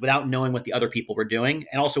times without knowing what the other people were doing,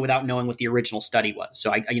 and also without knowing what the original study was.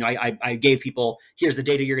 So I gave people, here's the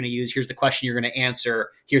data you're going to use, here's the question you're going to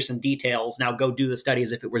answer, here's some details. Now go do the study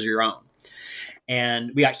as if it was your own.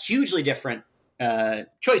 And we got hugely different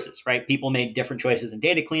choices, right? People made different choices in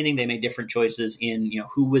data cleaning. They made different choices in,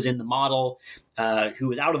 who was in the model, who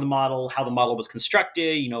was out of the model, how the model was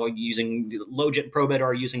constructed, using logit and probit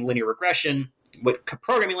or using linear regression, what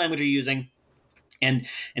programming language are you using? And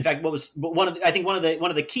in fact, one of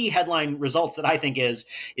the key headline results that I think is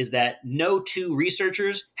that no 2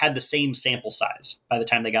 researchers had the same sample size by the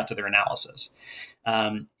time they got to their analysis.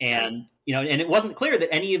 And it wasn't clear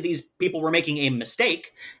that any of these people were making a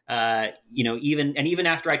mistake. Even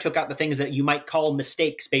after I took out the things that you might call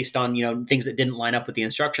mistakes based on, things that didn't line up with the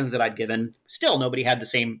instructions that I'd given, still nobody had the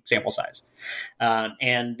same sample size.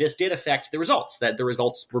 And this did affect the results, that the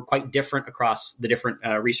results were quite different across the different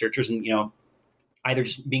researchers, and, either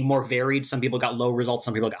just being more varied. Some people got low results,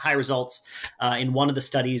 some people got high results. In one of the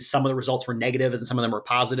studies, some of the results were negative and some of them were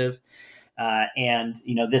positive.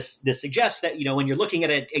 This suggests that, when you're looking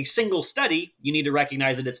at a single study, you need to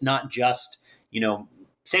recognize that it's not just,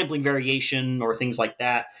 sampling variation or things like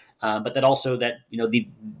that, but that also that,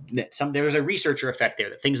 there's a researcher effect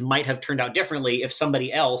there, that things might have turned out differently if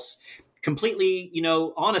somebody else completely,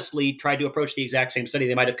 honestly tried to approach the exact same study.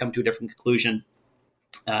 They might have come to a different conclusion.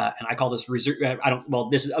 And I call this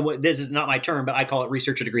this is not my term, but I call it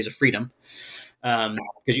researcher degrees of freedom.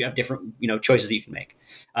 Because you have different, choices that you can make.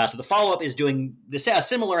 So the follow-up is doing this, a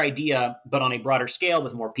similar idea, but on a broader scale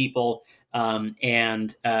with more people,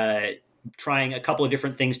 and trying a couple of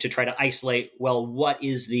different things to try to isolate, well, what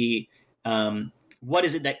is it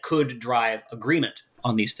that could drive agreement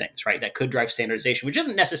on these things, right? That could drive standardization, which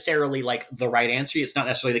isn't necessarily like the right answer. It's not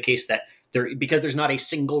necessarily the case that because there's not a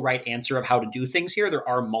single right answer of how to do things here. There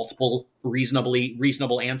are multiple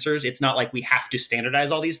reasonable answers. It's not like we have to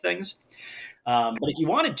standardize all these things. But if you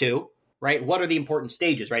wanted to, right, what are the important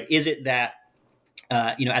stages, right? Is it that,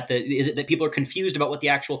 is it that people are confused about what the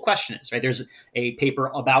actual question is, right? There's a paper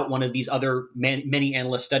about one of these other many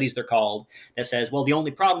analyst studies, they're called, that says, well, the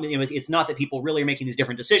only problem, it's not that people really are making these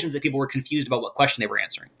different decisions, that people were confused about what question they were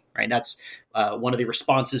answering, right? That's one of the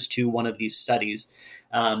responses to one of these studies.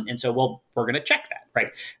 And so, we're going to check that,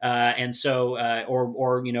 right?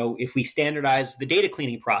 If we standardize the data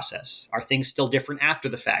cleaning process, are things still different after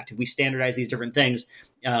the fact? If we standardize these different things,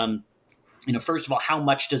 first of all, how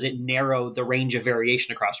much does it narrow the range of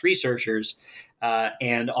variation across researchers?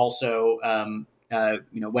 And also,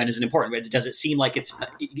 when is it important? Does it seem like it's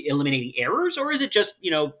eliminating errors, or is it just,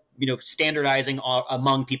 standardizing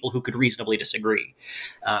among people who could reasonably disagree?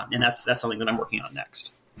 And that's something that I'm working on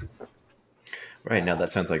next. Right. Now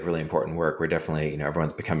that sounds like really important work. We're definitely,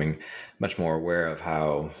 everyone's becoming much more aware of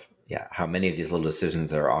how many of these little decisions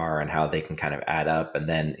there are and how they can kind of add up. And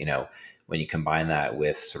then, when you combine that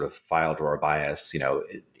with sort of file drawer bias,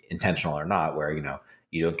 intentional or not, where,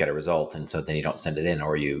 you don't get a result. And so then you don't send it in,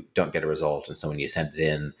 or you don't get a result. And so when you send it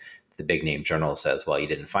in, the big name journal says, well, you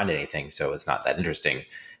didn't find anything, so it's not that interesting.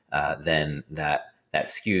 Then that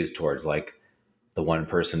skews towards like the one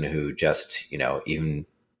person who just, even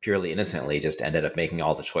purely innocently just ended up making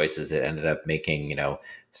all the choices that ended up making,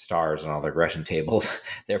 stars on all the regression tables.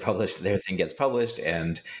 They're published, their thing gets published,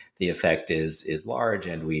 and the effect is large.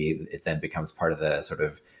 And it then becomes part of the sort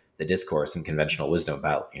of the discourse and conventional wisdom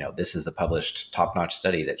about, this is the published top-notch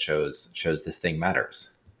study that shows this thing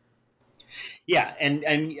matters. Yeah. And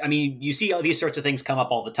I mean, you see all these sorts of things come up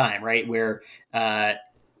all the time, right? Where,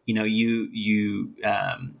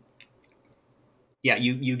 yeah,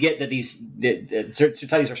 you get that certain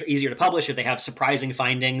studies are easier to publish if they have surprising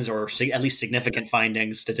findings or at least significant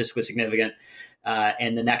findings, statistically significant,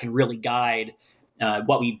 and then that can really guide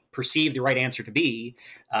what we perceive the right answer to be,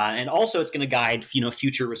 and also it's going to guide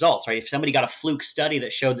future results. Right? If somebody got a fluke study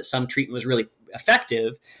that showed that some treatment was really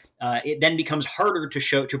effective, it then becomes harder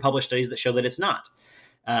to publish studies that show that it's not.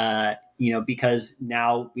 Because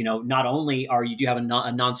now not only do you have a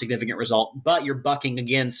non-significant result, but you're bucking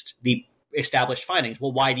against the established findings.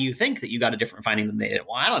 Well, why do you think that you got a different finding than they did?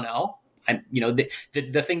 Well, I don't know.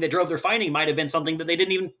 The thing that drove their finding might have been something that they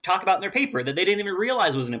didn't even talk about in their paper, that they didn't even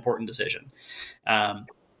realize was an important decision.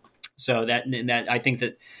 So that I think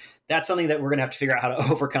that's something that we're going to have to figure out how to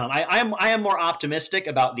overcome. I am more optimistic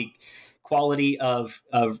about the quality of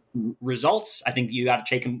results. I think that you got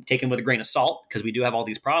to take them with a grain of salt because we do have all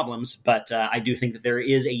these problems. But I do think that there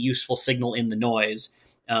is a useful signal in the noise.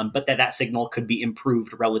 But that signal could be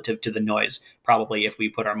improved relative to the noise, probably, if we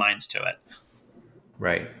put our minds to it.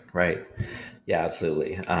 Right. Yeah,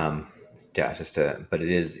 absolutely. But it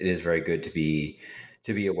is very good to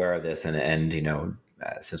be aware of this and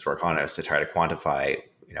since we're economists, to try to quantify,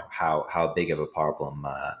 how big of a problem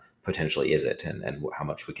potentially is it, and how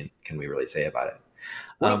much can we really say about it.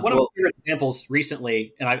 One of my favorite examples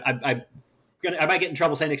recently, and I might get in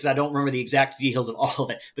trouble saying this because I don't remember the exact details of all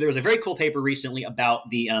of it, but there was a very cool paper recently about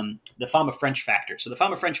the Fama-French factors. So the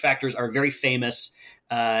Fama-French factors are a very famous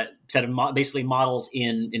set of basically models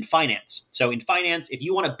in finance. So in finance, if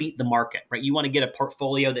you want to beat the market, right, you want to get a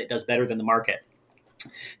portfolio that does better than the market.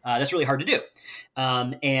 That's really hard to do.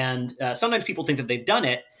 And sometimes people think that they've done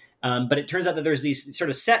it, but it turns out that there's these sort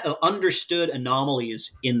of set of understood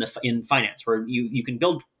anomalies in finance where you can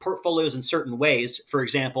build portfolios in certain ways. For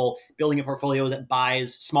example, building a portfolio that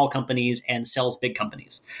buys small companies and sells big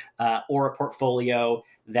companies, or a portfolio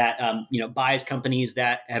that buys companies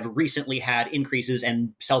that have recently had increases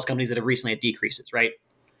and sells companies that have recently had decreases, right?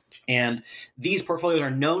 And these portfolios are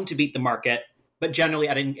known to beat the market, but generally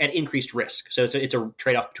at increased risk. So it's a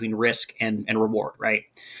trade-off between risk and reward, right?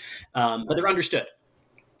 But they're understood.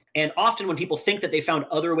 And often when people think that they found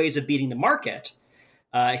other ways of beating the market,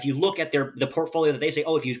 if you look at the portfolio that they say,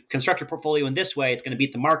 if you construct your portfolio in this way, it's going to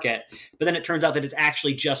beat the market. But then it turns out that it's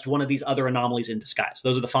actually just one of these other anomalies in disguise.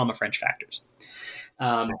 Those are the Fama-French factors.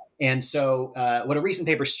 And so what a recent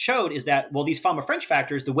paper showed is that, these Fama-French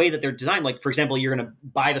factors, the way that they're designed, like, for example, you're going to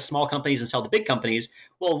buy the small companies and sell the big companies.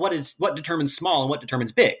 Well, what determines small and what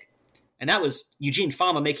determines big? And that was Eugene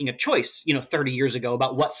Fama making a choice, 30 years ago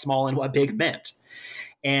about what small and what big meant.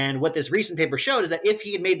 And what this recent paper showed is that if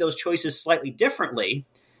he had made those choices slightly differently,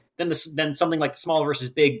 then something like the small versus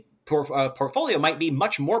big portfolio might be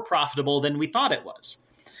much more profitable than we thought it was,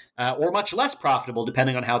 or much less profitable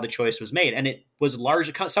depending on how the choice was made. And it was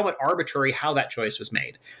largely somewhat arbitrary how that choice was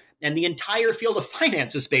made. And the entire field of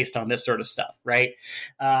finance is based on this sort of stuff, right?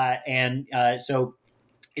 So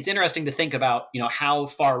it's interesting to think about, how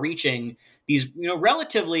far-reaching these,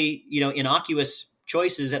 relatively, innocuous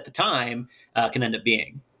choices at the time can end up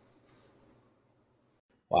being.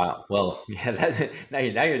 Wow. Well, yeah. Now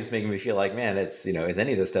you're just making me feel like, man, it's is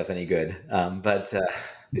any of this stuff any good?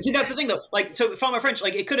 See, that's the thing, though. Like, so Fama-French,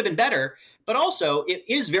 like, it could have been better, but also it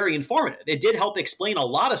is very informative. It did help explain a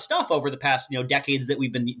lot of stuff over the past decades that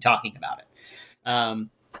we've been talking about it.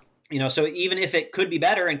 So even if it could be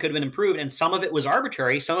better and could have been improved, and some of it was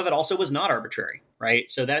arbitrary, some of it also was not arbitrary, right?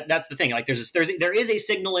 So that's the thing. Like, there is a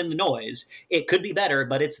signal in the noise. It could be better,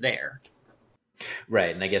 but it's there.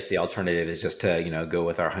 Right. And I guess the alternative is just to, go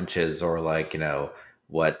with our hunches, or like,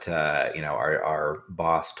 what, our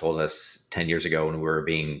boss told us 10 years ago when we were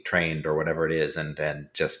being trained, or whatever it is, and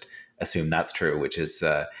just assume that's true, which is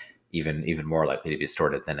even more likely to be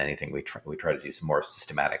distorted than anything we try to do some more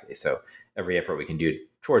systematically. So every effort we can do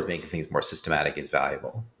towards making things more systematic is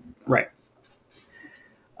valuable. Right.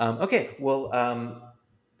 Okay. Well,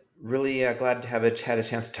 really glad to have had a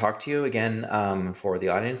chance to talk to you again. For the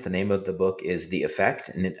audience, the name of the book is The Effect,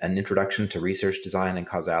 an Introduction to Research Design and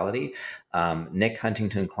Causality. Nick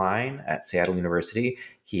Huntington-Klein at Seattle University.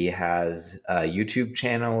 He has a YouTube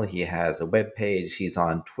channel. He has a web page. He's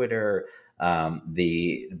on Twitter.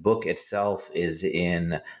 The book itself is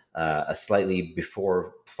in a slightly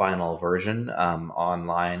before final version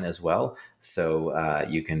online as well. So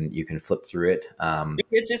you can flip through it.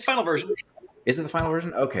 It's final version. Is it the final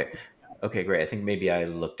version? Okay, great. I think maybe I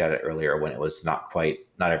looked at it earlier when it was not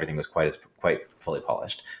everything was quite fully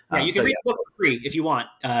polished. Yeah, you can read the book for free if you want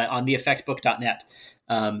on theeffectbook.net.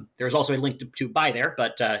 There's also a link to buy there,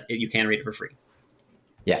 but you can read it for free.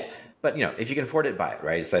 Yeah, but if you can afford it, buy it,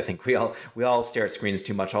 right? So I think we all stare at screens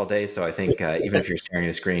too much all day. So I think even if you're staring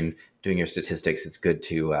at a screen doing your statistics, it's good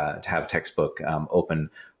to have textbook open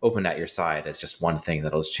at your side as just one thing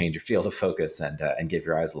that'll just change your field of focus and give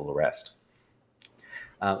your eyes a little rest.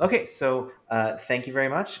 Okay, so thank you very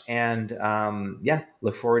much, and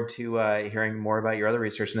look forward to hearing more about your other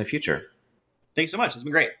research in the future. Thanks so much. It's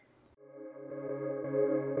been great.